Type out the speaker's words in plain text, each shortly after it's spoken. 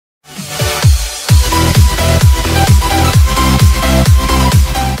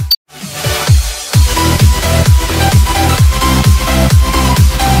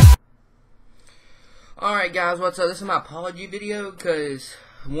Alright guys, what's up? This is my apology video because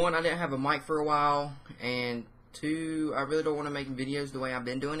one, I didn't have a mic for a while, and two, I really don't want to make videos the way I've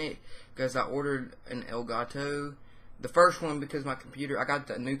been doing it because I ordered an Elgato. The first one because my computer, I got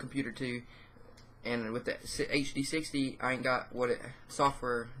the new computer too, and with the HD60 I ain't got what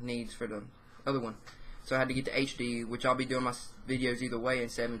software needs for the other one. So I had to get the HD, which I'll be doing my videos either way in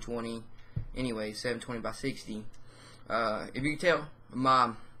 720 anyway, 720 by 60. If you can tell,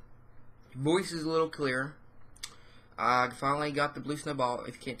 my voice is a little clearer. I finally got the blue snowball.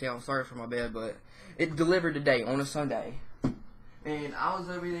 If you can't tell, I'm sorry for my bed, but it delivered today on a Sunday. And I was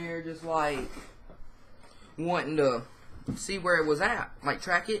over there just like wanting to see where it was at, like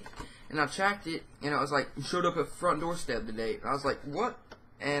track it. And I tracked it, and I was like, it showed up at the front doorstep today. And I was like, what?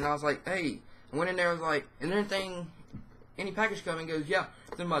 And I was like, hey. I went in there, I was like, and anything, any package coming, goes, yeah,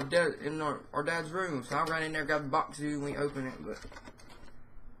 it's in my dad, in our dad's room. So I ran in there, got the box too, and we opened it, but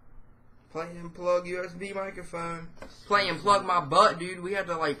play and plug USB microphone. Play and plug my butt, dude. We had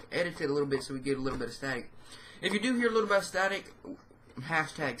to like edit it a little bit so we get a little bit of static. If you do hear a little bit of static,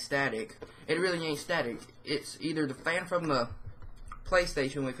 hashtag static, it really ain't static. It's either the fan from the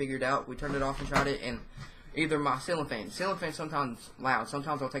PlayStation we figured out, we turned it off and tried it, and either my ceiling fan. Ceiling fan's sometimes loud.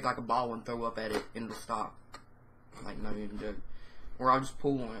 Sometimes I'll take like a ball and throw up at it and it'll stop. Like not even joke. Or I'll just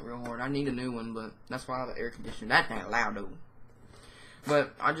pull on it real hard. I need a new one, but that's why I have an air conditioner. That ain't loud though.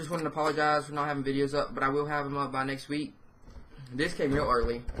 But I just wanted to apologize for not having videos up, but I will have them up by next week. This came real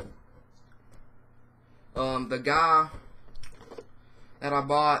early. The guy that I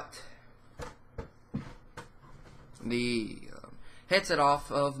bought the headset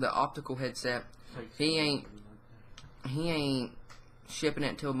off of, the optical headset, he ain't shipping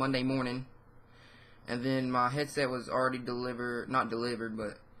it till Monday morning. And then my headset was already not delivered,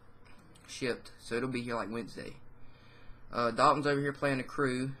 but shipped. So it'll be here like Wednesday. Dalton's over here playing the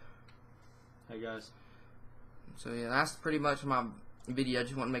crew. Hey guys. So yeah, that's pretty much my video. I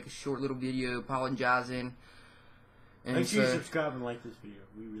just want to make a short little video apologizing. And make sure you subscribe and like this video.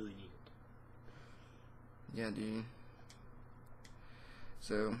 We really need it. Yeah, dude.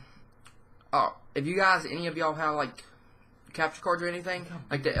 So, oh, if you guys, any of y'all have like capture cards or anything,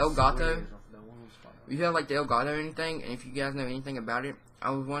 like the Elgato, if you have like the Elgato or anything, and if you guys know anything about it,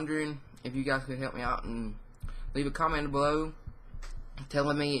 I was wondering if you guys could help me out and leave a comment below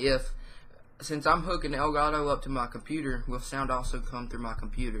telling me if, since I'm hooking the Elgato up to my computer, will sound also come through my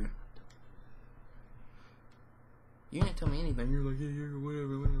computer? You didn't tell me anything. You're like, yeah,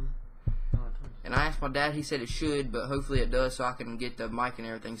 whatever. And I asked my dad, he said it should, but hopefully it does so I can get the mic and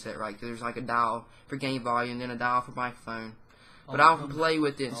everything set right. Because there's like a dial for gain volume, then a dial for microphone. But I'll play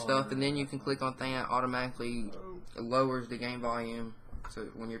with it and stuff, and then you can click on thing that automatically lowers the gain volume so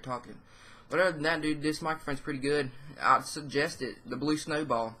when you're talking. But other than that, dude, this microphone's pretty good. I'd suggest it, the Blue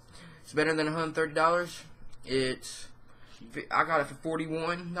Snowball. It's better than $130. I got it for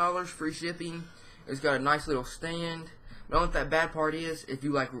 $41, free shipping. It's got a nice little stand. But only that bad part is, if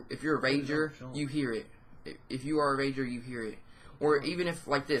you're a rager, you hear it. If you are a rager, you hear it. Or even if,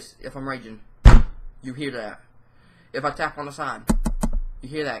 like this, if I'm raging, you hear that. If I tap on the side, you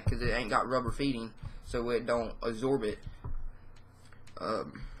hear that because it ain't got rubber feeding, so it don't absorb it.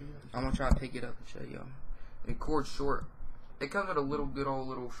 I'm gonna try to pick it up and show y'all. The cord's short. It comes with a good old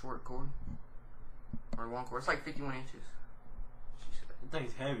little short cord, or long cord. It's like 51 inches. That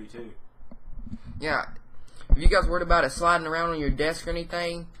thing's heavy too. Yeah. If you guys worried about it sliding around on your desk or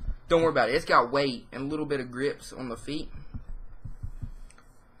anything, don't worry about it. It's got weight and a little bit of grips on the feet.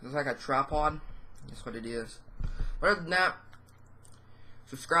 It's like a tripod. That's what it is. But other than that,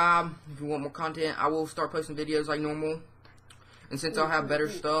 subscribe if you want more content. I will start posting videos like normal. And since I'll have better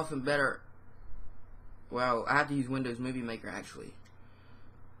stuff and better... Well, I have to use Windows Movie Maker actually.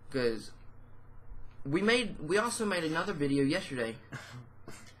 Because we also made another video yesterday.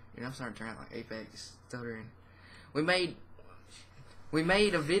 You know, I'm starting to turn out like Apex stuttering. We made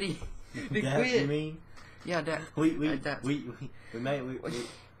a video. That you mean? Yeah, that. We made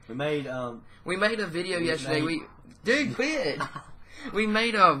a video yesterday. Dude, quit. We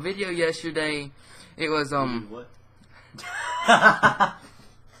made a video yesterday. It was What?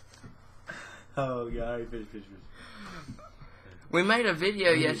 Oh God, finish. We made a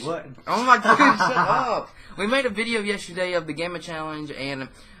video yesterday. What? Oh my God, shut up. We made a video yesterday of the Gamma Challenge, and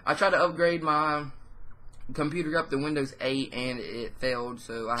I tried to upgrade my computer up to Windows 8, and it failed,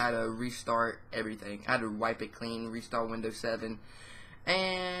 so I had to restart everything. I had to wipe it clean, restart Windows 7.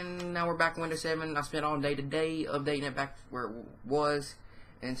 And now we're back in Windows 7. I spent all day today updating it back where it was.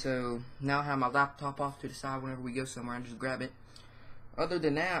 And so now I have my laptop off to the side whenever we go somewhere and just grab it. Other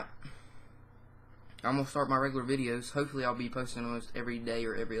than that, I'm going to start my regular videos. Hopefully I'll be posting almost every day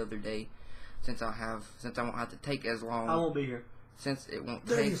or every other day. since I won't have to take as long. I won't be here. Since it won't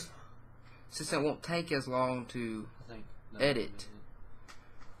take as long to I think edit.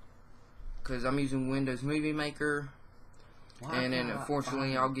 Because I'm using Windows Movie Maker. And then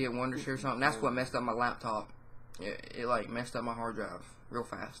unfortunately I'll get Wondershare or something. That's what messed up my laptop. It like messed up my hard drive real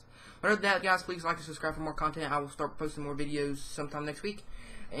fast. But other than that, guys, please like and subscribe for more content. I will start posting more videos sometime next week.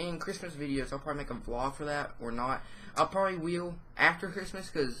 And Christmas videos, I'll probably make a vlog for that or not. I'll probably will after Christmas,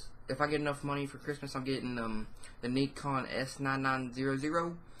 because if I get enough money for Christmas, I'm getting the Nikon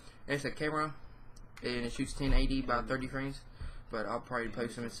S9900. It's a camera, and it shoots 1080 by 30 frames. But I'll probably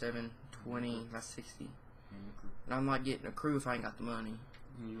post them at 720 by 60. And I'm not getting a crew if I ain't got the money.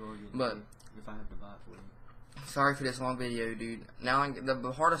 But if I have to buy it for you. Sorry for this long video, dude. Now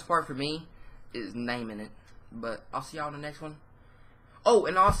the hardest part for me is naming it. But I'll see y'all in the next one. Oh,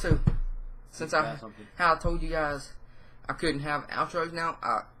 and also, since I told you guys I couldn't have outros now,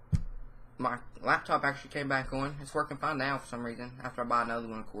 my laptop actually came back on. It's working fine now for some reason, after I buy another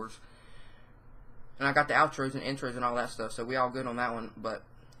one, of course. And I got the outros and intros and all that stuff, so we all good on that one. But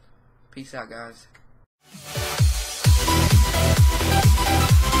peace out, guys.